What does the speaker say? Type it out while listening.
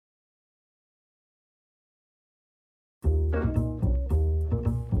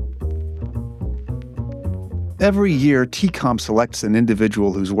Every year, TCOM selects an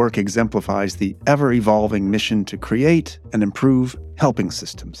individual whose work exemplifies the ever-evolving mission to create and improve helping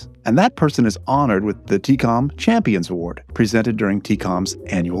systems. And that person is honored with the TCOM Champions Award, presented during TCOM's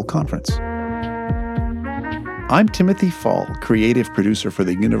annual conference. I'm Timothy Fall, creative producer for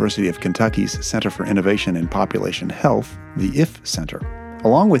the University of Kentucky's Center for Innovation in Population Health, the IF Center.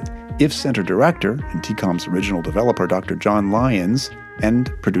 Along with IF Center Director and TCOM's original developer, Dr. John Lyons,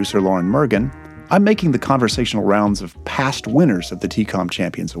 and producer Lauren Mergen, I'm making the conversational rounds of past winners of the TCOM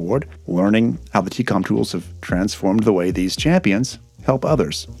Champions Award, learning how the TCOM tools have transformed the way these champions help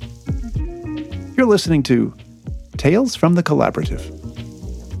others. You're listening to Tales from the Collaborative.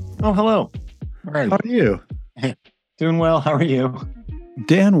 Oh, hello. All right. How are you? Doing well. How are you?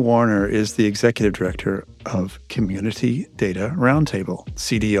 Dan Warner is the Executive Director of Community Data Roundtable,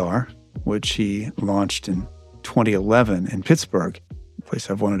 CDR, which he launched in 2011 in Pittsburgh.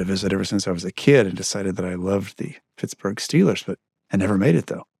 Place I've wanted to visit ever since I was a kid, and decided that I loved the Pittsburgh Steelers, but I never made it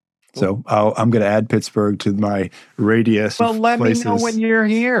though. So I'm going to add Pittsburgh to my radius. Well, let places. me know when you're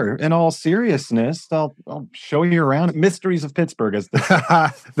here. In all seriousness, I'll show you around. Mysteries of Pittsburgh is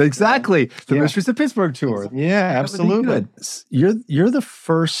exactly the Mysteries of Pittsburgh tour. Yeah, absolutely. You're the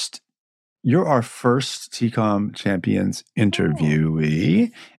first. You're our first TCOM Champions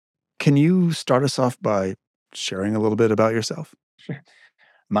interviewee. Can you start us off by sharing a little bit about yourself? Sure.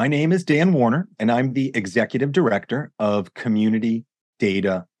 My name is Dan Warner, and I'm the Executive Director of Community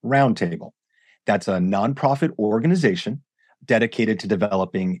Data Roundtable. That's a nonprofit organization dedicated to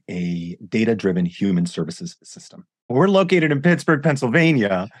developing a data-driven human services system. We're located in Pittsburgh,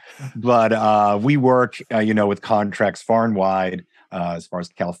 Pennsylvania, but we work, with contracts far and wide. As far as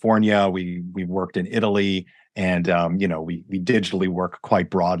California, we worked in Italy, and we digitally work quite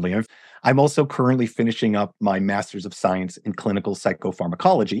broadly. I'm also currently finishing up my Master's of Science in Clinical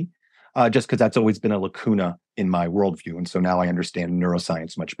Psychopharmacology, just because that's always been a lacuna in my worldview. And so now I understand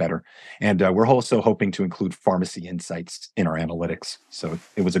neuroscience much better. And we're also hoping to include pharmacy insights in our analytics. So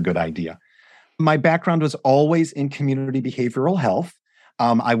it was a good idea. My background was always in community behavioral health.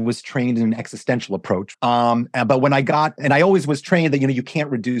 I was trained in an existential approach. But when I always was trained that, you can't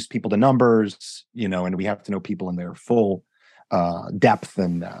reduce people to numbers, and we have to know people in their full depth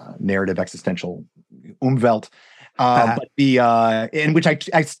and narrative existential umwelt. But in which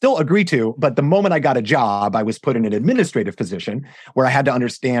I still agree to, but the moment I got a job, I was put in an administrative position where I had to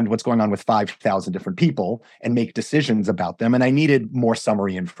understand what's going on with 5,000 different people and make decisions about them. And I needed more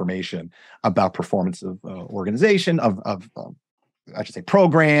summary information about performance of organization, I should say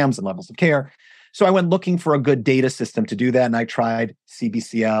programs and levels of care. So I went looking for a good data system to do that. And I tried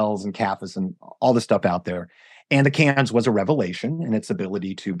CBCLs and CAFAs and all the stuff out there. And the CANS was a revelation in its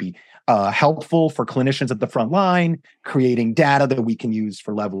ability to be helpful for clinicians at the front line, creating data that we can use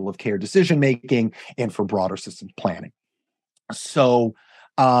for level of care decision-making and for broader systems planning. So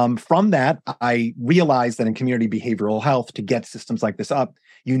from that, I realized that in community behavioral health, to get systems like this up,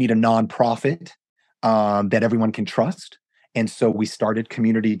 you need a nonprofit that everyone can trust. And so we started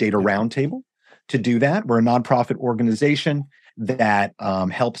Community Data Roundtable to do that. We're a nonprofit organization that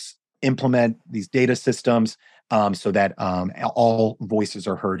helps implement these data systems so that all voices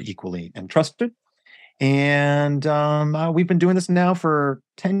are heard equally and trusted. And we've been doing this now for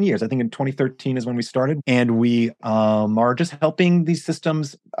 10 years. I think in 2013 is when we started. And we are just helping these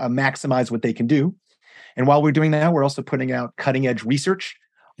systems maximize what they can do. And while we're doing that, we're also putting out cutting edge research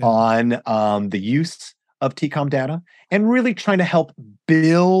on the use of TCOM data and really trying to help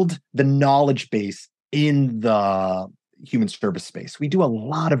build the knowledge base in the human service space. We do a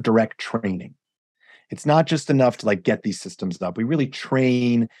lot of direct training. It's not just enough to get these systems up. We really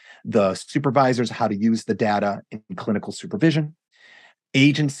train the supervisors how to use the data in clinical supervision,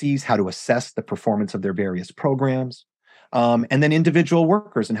 agencies how to assess the performance of their various programs, and then individual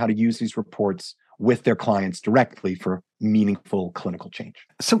workers and how to use these reports with their clients directly for meaningful clinical change.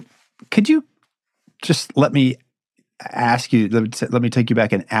 So could you just let me ask you, let me take you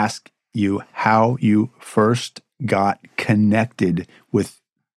back and ask you how you first got connected with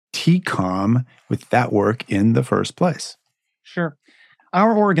TCOM, with that work in the first place? Sure.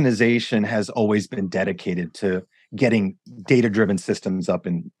 Our organization has always been dedicated to getting data-driven systems up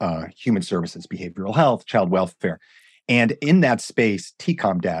in human services, behavioral health, child welfare. And in that space,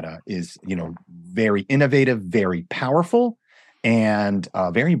 TCOM data is, very innovative, very powerful, and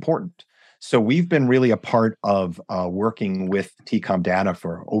very important. So we've been really a part of working with TCOM data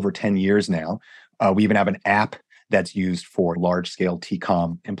for over 10 years now. We even have an app that's used for large-scale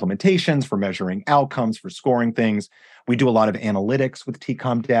TCOM implementations, for measuring outcomes, for scoring things. We do a lot of analytics with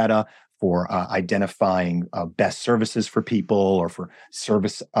TCOM data for identifying best services for people or for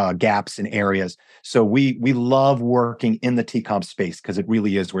service gaps in areas. So we love working in the TCOM space because it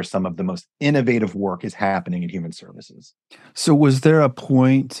really is where some of the most innovative work is happening in human services. So was there a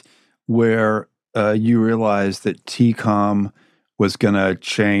point where you realized that TCOM was going to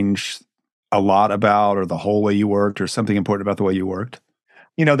change a lot about, or the whole way you worked, or something important about the way you worked?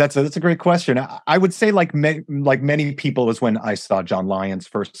 That's a great question. I would say, like many people, was when I saw John Lyons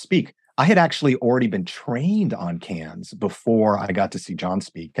first speak. I had actually already been trained on cans before I got to see John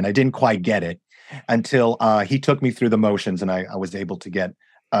speak, and I didn't quite get it until he took me through the motions, and I was able to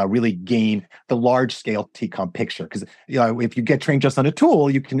really gain the large scale TCOM picture. Because if you get trained just on a tool,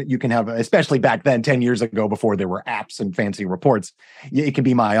 you can have, especially back then, 10 years ago, before there were apps and fancy reports, it can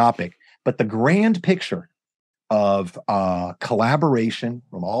be myopic. But the grand picture of collaboration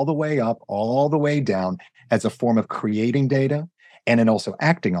from all the way up, all the way down, as a form of creating data and then also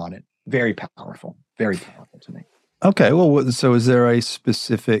acting on it, very powerful to me. Okay, well, so is there a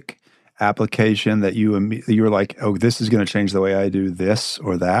specific application that you were like, oh, this is going to change the way I do this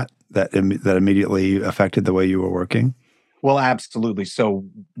or that immediately affected the way you were working? Well, absolutely. So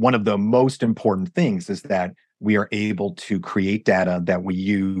one of the most important things is that we are able to create data that we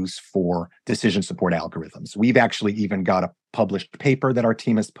use for decision support algorithms. We've actually even got a published paper that our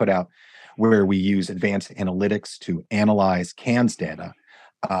team has put out where we use advanced analytics to analyze CANS data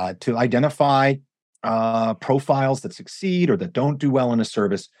to identify profiles that succeed or that don't do well in a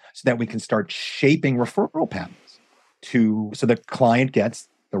service, so that we can start shaping referral patterns so the client gets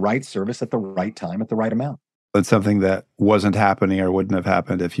the right service at the right time at the right amount. It's something that wasn't happening or wouldn't have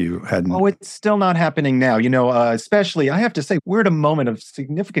happened if you hadn't. Oh, it's still not happening now. Especially, I have to say, we're at a moment of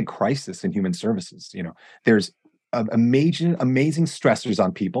significant crisis in human services. There's amazing stressors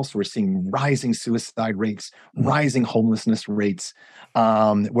on people. So we're seeing rising suicide rates, rising homelessness rates.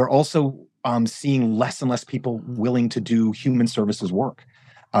 We're also seeing less and less people willing to do human services work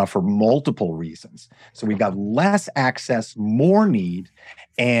for multiple reasons. So we've got less access, more need,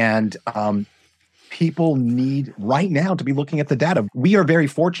 and people need right now to be looking at the data. We are very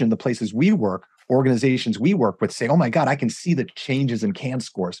fortunate in the places we work, organizations we work with say, oh my God, I can see the changes in CAN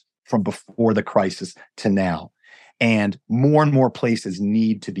scores from before the crisis to now. And more places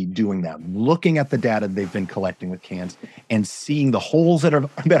need to be doing that, looking at the data they've been collecting with CANs and seeing the holes that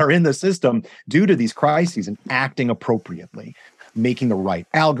are in the system due to these crises and acting appropriately, making the right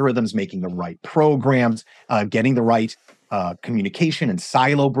algorithms, making the right programs, getting the right communication and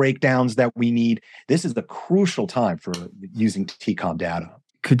silo breakdowns that we need. This is the crucial time for using TCOM data.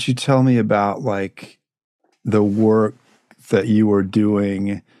 Could you tell me about the work that you were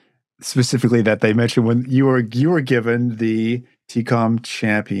doing specifically that they mentioned when you were given the TCOM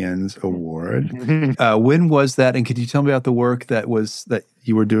Champions Award? When was that? And could you tell me about the work that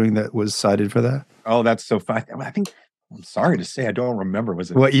you were doing that was cited for that? Oh, that's so fun. I think, I'm sorry to say, I don't remember.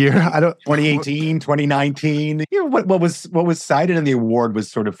 Was it what year? 2018, 2019? What was cited in the award was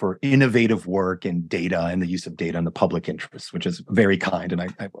sort of for innovative work in data and the use of data in the public interest, which is very kind. And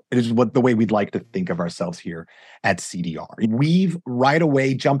it is the way we'd like to think of ourselves here at CDR. We've right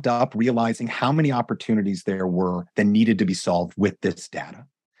away jumped up, realizing how many opportunities there were that needed to be solved with this data.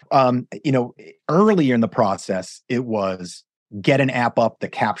 Earlier in the process, it was get an app up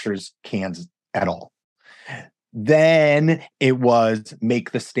that captures CANs at all. Then it was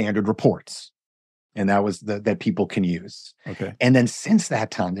make the standard reports. And that was that people can use. Okay. And then since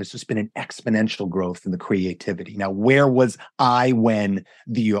that time, there's just been an exponential growth in the creativity. Now, where was I when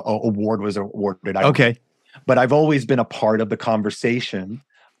the award was awarded? But I've always been a part of the conversation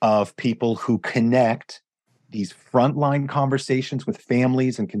of people who connect these frontline conversations with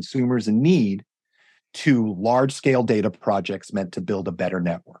families and consumers in need to large-scale data projects meant to build a better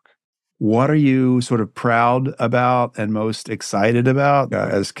network. What are you sort of proud about and most excited about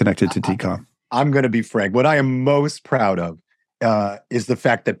as connected to TCOM? I'm going to be frank. What I am most proud of is the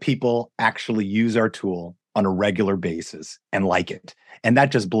fact that people actually use our tool on a regular basis and like it, and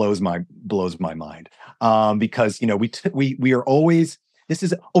that just blows my mind. Because we are always,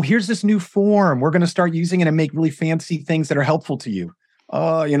 here's this new form. We're going to start using it and make really fancy things that are helpful to you.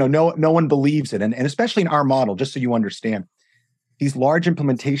 No one believes it, and especially in our model. Just so you understand, these large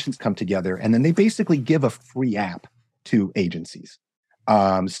implementations come together, and then they basically give a free app to agencies.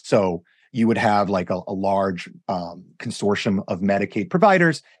 So you would have like a large consortium of Medicaid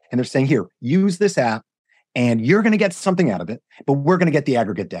providers, and they're saying, here, use this app, and you're going to get something out of it, but we're going to get the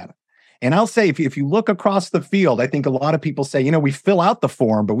aggregate data. And I'll say, if you look across the field, I think a lot of people say, we fill out the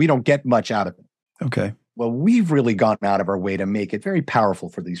form, but we don't get much out of it. Okay. Well, we've really gone out of our way to make it very powerful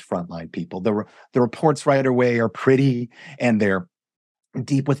for these frontline people. The reports right away are pretty, and they're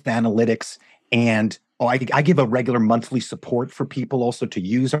deep with analytics. And I give a regular monthly support for people also to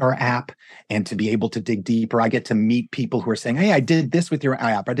use our app and to be able to dig deeper. I get to meet people who are saying, hey, I did this with your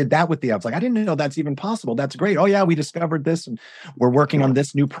app. I did that with the app. It's like, I didn't know that's even possible. That's great. Oh yeah, we discovered this and we're working on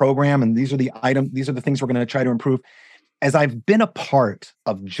this new program. And these are the things we're going to try to improve. As I've been a part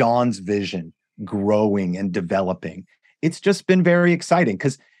of John's vision growing and developing, it's just been very exciting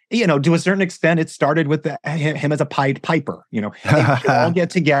because, to a certain extent, it started with him as a Pied Piper. Hey, we should all get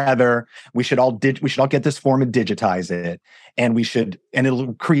together. We should all get this form and digitize it, and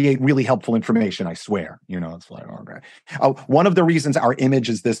it'll create really helpful information. I swear. It's like, okay. One of the reasons our image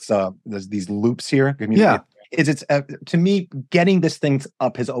is this, there's these loops here. It's to me, getting this thing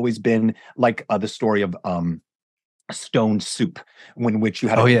up has always been like the story of stone soup, in which you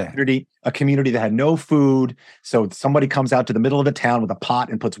had a community that had no food. So somebody comes out to the middle of the town with a pot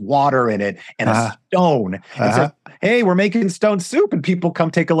and puts water in it and a stone and says, hey, we're making stone soup. And people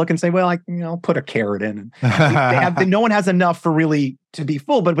come take a look and say, well, put a carrot in. No one has enough for really to be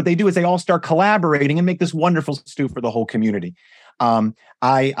full. But what they do is they all start collaborating and make this wonderful stew for the whole community.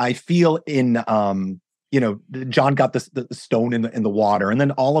 I feel in John got the stone in the water, and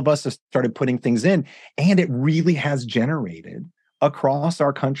then all of us have started putting things in, and it really has generated across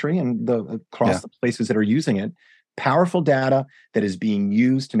our country and across the places that are using it, powerful data that is being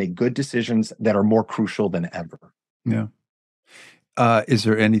used to make good decisions that are more crucial than ever. Yeah. Is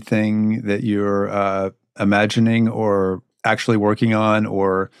there anything that you're imagining or actually working on,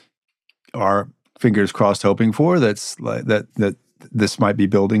 or are fingers crossed hoping for that's like that this might be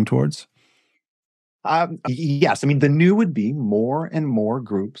building towards? Yes. The new would be more and more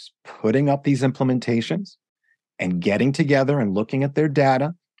groups putting up these implementations and getting together and looking at their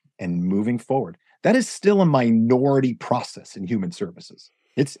data and moving forward. That is still a minority process in human services.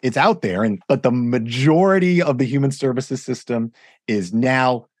 It's out there, but the majority of the human services system is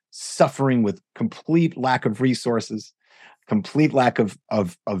now suffering with complete lack of resources, complete lack of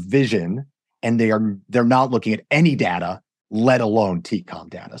vision, and they're not looking at any data, let alone TCOM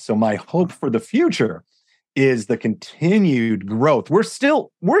data. So my hope for the future is the continued growth. We're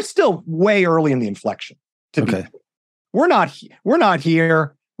still way early in the inflection. We're not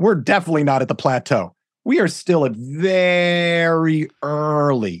here. We're definitely not at the plateau. We are still at very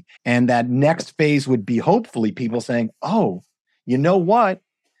early. And that next phase would be hopefully people saying, oh, you know what?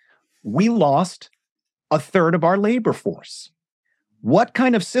 We lost a third of our labor force. What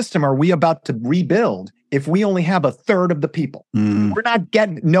kind of system are we about to rebuild if we only have a third of the people? We're not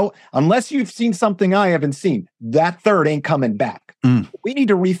unless you've seen something I haven't seen, that third ain't coming back. We need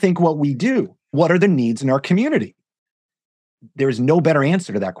to rethink what we do. What are the needs in our community? There's no better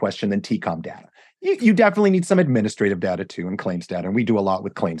answer to that question than TCOM data. You definitely need some administrative data too, and claims data. And we do a lot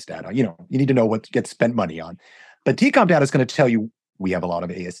with claims data. You need to know what gets spent money on. But TCOM data is going to tell you we have a lot of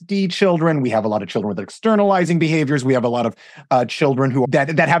ASD children. We have a lot of children with externalizing behaviors. We have a lot of children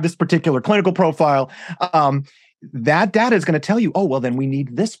that have this particular clinical profile. That data is going to tell you, oh, well, then we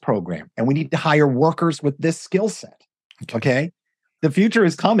need this program and we need to hire workers with this skill set. Okay. The future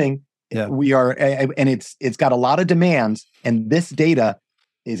is coming. Yeah. We are, and it's got a lot of demands, and this data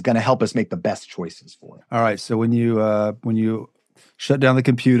is going to help us make the best choices for it. All right. So when you shut down the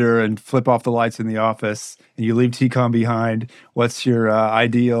computer and flip off the lights in the office and you leave TCOM behind, what's your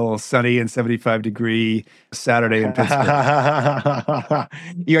ideal sunny and 75-degree Saturday in Pittsburgh?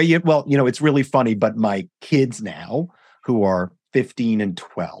 Well, it's really funny, but my kids now, who are 15 and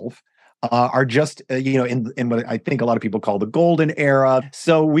 12, are just, in what I think a lot of people call the golden era.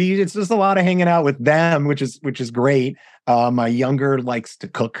 So it's just a lot of hanging out with them, which is great. My younger likes to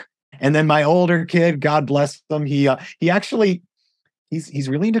cook. And then my older kid, God bless him, he actually, he's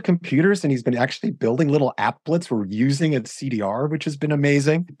really into computers, and he's been actually building little applets we're using at CDR, which has been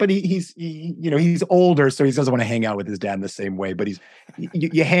amazing. But he's older, so he doesn't want to hang out with his dad in the same way. But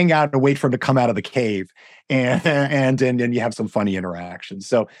you hang out and wait for him to come out of the cave, and you have some funny interactions.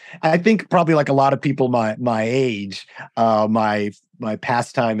 So I think probably like a lot of people my age, my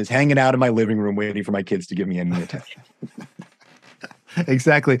pastime is hanging out in my living room waiting for my kids to give me any attention.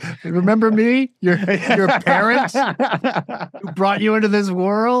 Exactly. Remember me? Your parents who brought you into this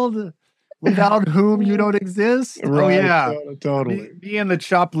world, without whom you don't exist? Right. Oh yeah, totally. Me and the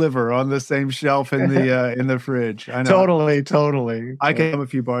chopped liver on the same shelf in the fridge. I know. Totally. I can have a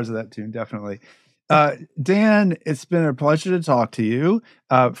few bars of that tune, definitely. Dan, it's been a pleasure to talk to you.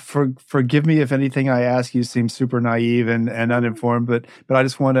 Forgive me if anything I ask you seems super naive and uninformed, but I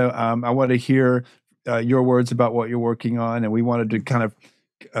just want to hear your words about what you're working on, and we wanted to kind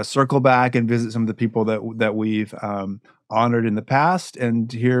of circle back and visit some of the people that we've honored in the past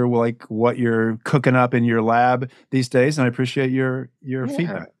and hear like what you're cooking up in your lab these days. And I appreciate your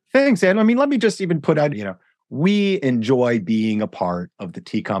feedback. Thanks, Ed. I mean, let me just even put out, we enjoy being a part of the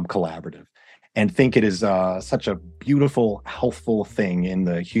TCOM collaborative and think it is such a beautiful, healthful thing in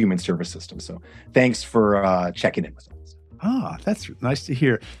the human service system. So thanks for checking in with us. That's nice to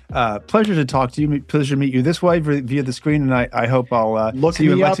hear. Pleasure to talk to you. Pleasure to meet you this way via the screen. And I hope I'll see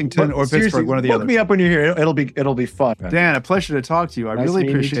you in Lexington or Pittsburgh, one or the other. Look me up when you're here. It'll be fun. Dan, a pleasure to talk to you. I really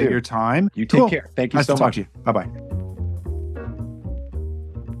appreciate your time. You take care. Thank you so much. Nice to talk to you. Bye-bye.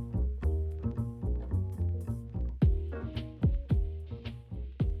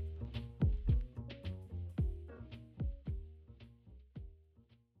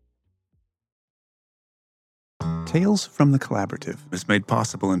 Tales from the Collaborative is made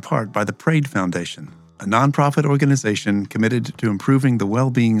possible in part by the Praed Foundation, a nonprofit organization committed to improving the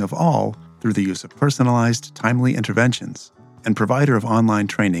well-being of all through the use of personalized, timely interventions, and provider of online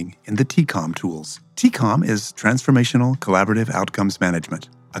training in the TCOM tools. TCOM is Transformational Collaborative Outcomes Management,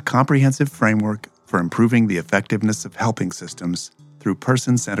 a comprehensive framework for improving the effectiveness of helping systems through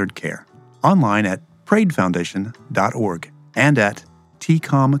person-centered care. Online at praedfoundation.org and at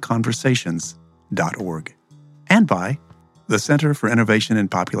tcomconversations.org. And by the Center for Innovation in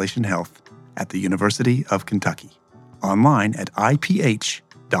Population Health at the University of Kentucky. Online at iph.uky.edu.